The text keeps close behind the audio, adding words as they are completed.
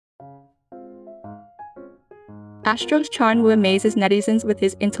ASTRO's Chanwoo amazes netizens with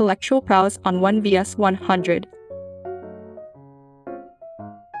his intellectual prowess on 1vs 100.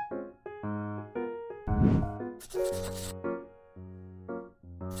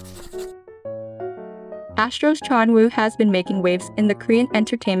 ASTRO's Chanwoo has been making waves in the Korean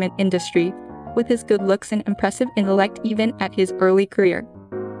entertainment industry, with his good looks and impressive intellect even at his early career.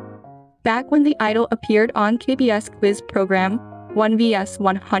 Back when the idol appeared on KBS quiz program 1vs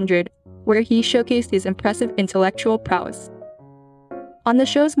 100, where he showcased his impressive intellectual prowess. On the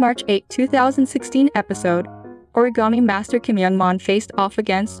show's March 8, 2016 episode, Origami Master Kim Young-mon faced off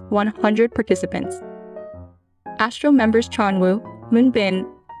against 100 participants. ASTRO members Chanwoo,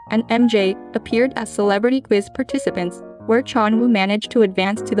 Moonbin, and MJ appeared as celebrity quiz participants, where Chanwoo managed to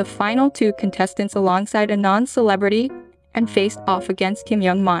advance to the final two contestants alongside a non-celebrity and faced off against Kim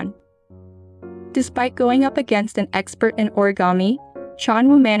Young-mon. Despite going up against an expert in origami,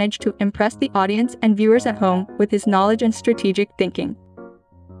 Chanwoo managed to impress the audience and viewers at home with his knowledge and strategic thinking.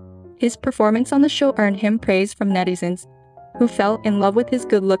 His performance on the show earned him praise from netizens, who fell in love with his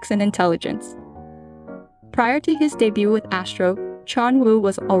good looks and intelligence. Prior to his debut with ASTRO, Chanwoo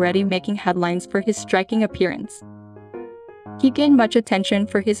was already making headlines for his striking appearance. He gained much attention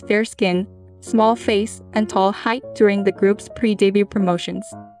for his fair skin, small face, and tall height during the group's pre-debut promotions.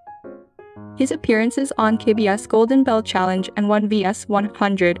 His appearances on KBS Golden Bell Challenge and 1vs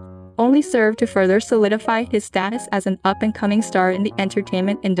 100 only served to further solidify his status as an up-and-coming star in the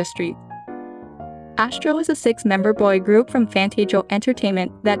entertainment industry. ASTRO is a 6-member boy group from Fantasia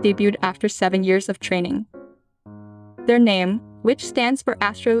Entertainment that debuted after 7 years of training. Their name, which stands for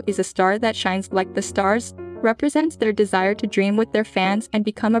ASTRO is a star that shines like the stars, represents their desire to dream with their fans and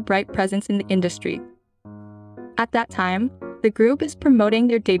become a bright presence in the industry. At that time, the group is promoting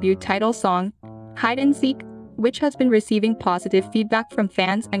their debut title song, Hide and Seek, which has been receiving positive feedback from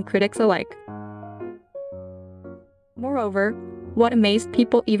fans and critics alike. Moreover, what amazed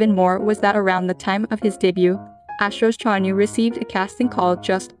people even more was that around the time of his debut, ASTRO's Chanwoo received a casting call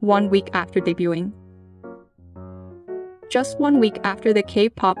just 1 week after debuting. Just 1 week after the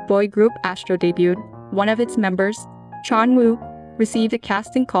K-pop boy group ASTRO debuted, one of its members, Chanwoo, received a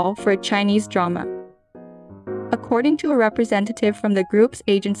casting call for a Chinese drama. According to a representative from the group's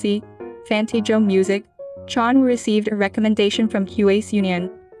agency, Fantasia Music, Chanwoo received a recommendation from Hua's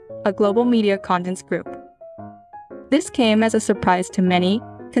Union, a global media contents group. This came as a surprise to many,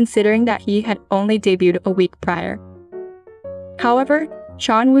 considering that he had only debuted a week prior. However,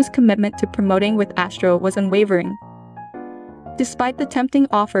 Chanwoo's commitment to promoting with ASTRO was unwavering. Despite the tempting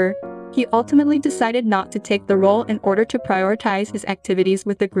offer, he ultimately decided not to take the role in order to prioritize his activities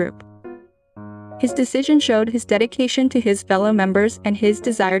with the group. His decision showed his dedication to his fellow members and his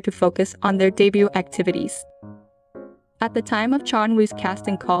desire to focus on their debut activities. At the time of Chanwoo's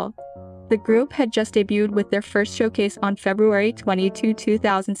casting call, the group had just debuted with their first showcase on February 22,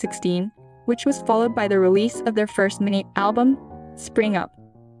 2016, which was followed by the release of their first mini-album, Spring Up.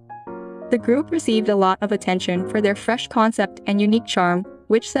 The group received a lot of attention for their fresh concept and unique charm,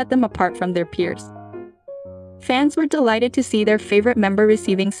 which set them apart from their peers. Fans were delighted to see their favorite member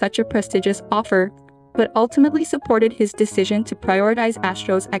receiving such a prestigious offer, but ultimately supported his decision to prioritize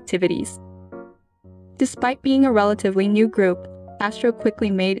ASTRO's activities. Despite being a relatively new group, ASTRO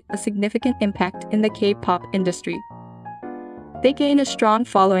quickly made a significant impact in the K-pop industry. They gained a strong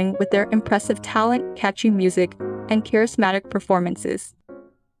following with their impressive talent, catchy music, and charismatic performances.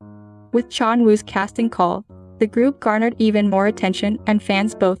 With Chanwoo's casting call, the group garnered even more attention and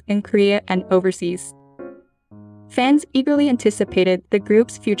fans both in Korea and overseas. Fans eagerly anticipated the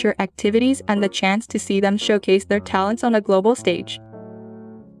group's future activities and the chance to see them showcase their talents on a global stage.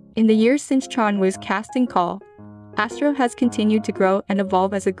 In the years since Chanwoo's casting call, ASTRO has continued to grow and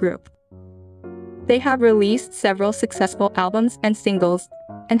evolve as a group. They have released several successful albums and singles,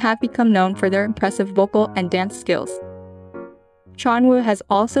 and have become known for their impressive vocal and dance skills. Chanwoo has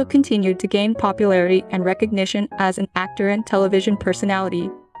also continued to gain popularity and recognition as an actor and television personality.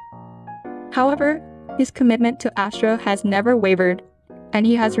 However, his commitment to ASTRO has never wavered, and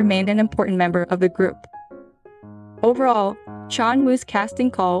he has remained an important member of the group. Overall, Chanwoo's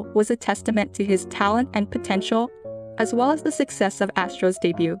casting call was a testament to his talent and potential, as well as the success of ASTRO's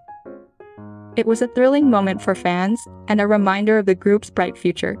debut. It was a thrilling moment for fans, and a reminder of the group's bright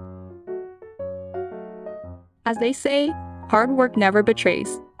future. As they say, hard work never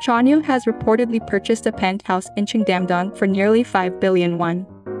betrays. Chanwoo has reportedly purchased a penthouse in Cheongdam-dong for nearly 5 billion won.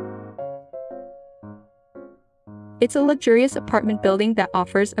 It's a luxurious apartment building that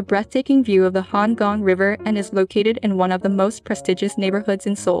offers a breathtaking view of the Hongong River and is located in one of the most prestigious neighborhoods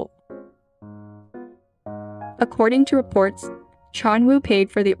in Seoul. According to reports, Chanwoo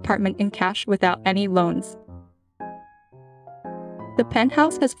paid for the apartment in cash without any loans. The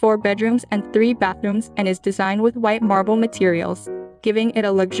penthouse has 4 bedrooms and 3 bathrooms and is designed with white marble materials, giving it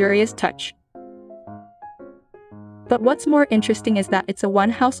a luxurious touch. But what's more interesting is that it's a one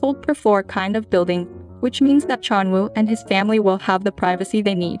household per floor kind of building, which means that Chanwoo and his family will have the privacy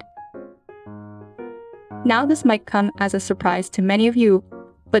they need. Now this might come as a surprise to many of you,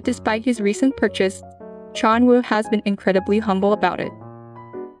 but despite his recent purchase, Chanwoo has been incredibly humble about it.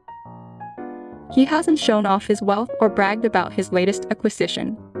 He hasn't shown off his wealth or bragged about his latest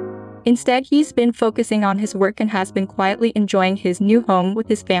acquisition. Instead, he's been focusing on his work and has been quietly enjoying his new home with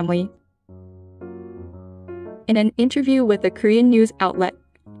his family. In an interview with a Korean news outlet,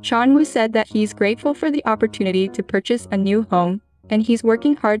 Chanwoo said that he's grateful for the opportunity to purchase a new home, and he's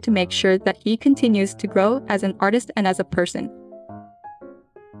working hard to make sure that he continues to grow as an artist and as a person.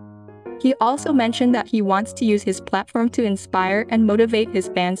 He also mentioned that he wants to use his platform to inspire and motivate his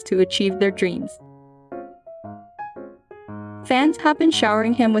fans to achieve their dreams. Fans have been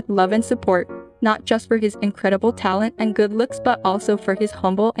showering him with love and support, not just for his incredible talent and good looks but also for his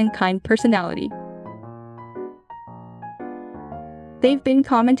humble and kind personality. They've been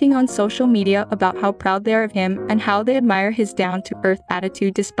commenting on social media about how proud they are of him and how they admire his down-to-earth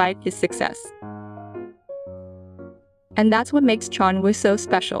attitude despite his success. And that's what makes Chanwoo so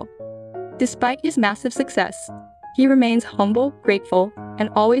special. Despite his massive success, he remains humble, grateful, and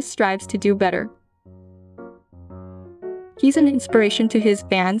always strives to do better. He's an inspiration to his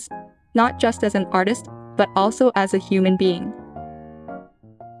fans, not just as an artist, but also as a human being.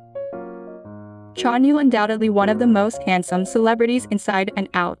 Chanwoo undoubtedly one of the most handsome celebrities inside and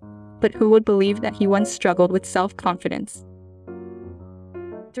out, but who would believe that he once struggled with self-confidence?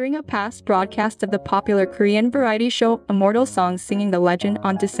 During a past broadcast of the popular Korean variety show Immortal Songs Singing the Legend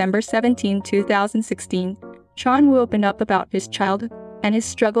on December 17, 2016, Chanwoo opened up about his childhood and his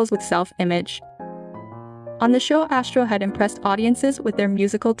struggles with self-image. On the show, ASTRO had impressed audiences with their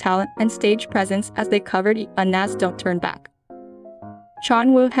musical talent and stage presence as they covered Amazes Don't Turn Back.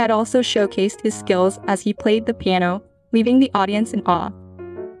 Chanwoo had also showcased his skills as he played the piano, leaving the audience in awe.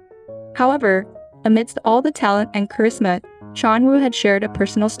 However, amidst all the talent and charisma, Chanwoo had shared a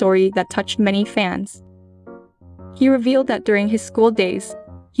personal story that touched many fans. He revealed that during his school days,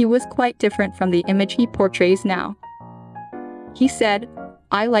 he was quite different from the image he portrays now. He said,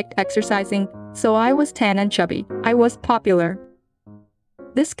 "I liked exercising, so I was tan and chubby. I was popular."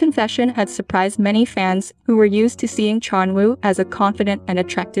 This confession had surprised many fans who were used to seeing Chanwoo as a confident and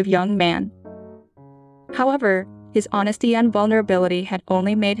attractive young man. However, his honesty and vulnerability had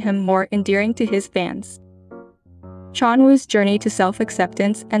only made him more endearing to his fans. Chanwoo's journey to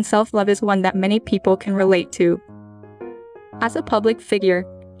self-acceptance and self-love is one that many people can relate to. As a public figure,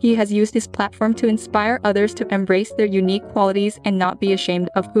 he has used his platform to inspire others to embrace their unique qualities and not be ashamed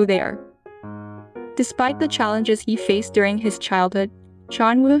of who they are. Despite the challenges he faced during his childhood,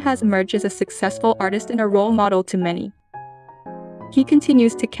 Chanwoo has emerged as a successful artist and a role model to many. He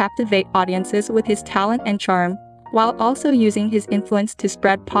continues to captivate audiences with his talent and charm, while also using his influence to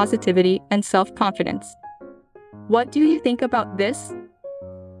spread positivity and self-confidence. What do you think about this?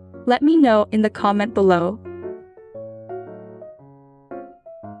 Let me know in the comment below.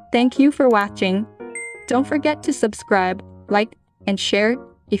 Thank you for watching. Don't forget to subscribe, like, and share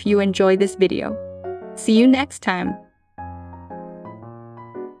if you enjoy this video. See you next time.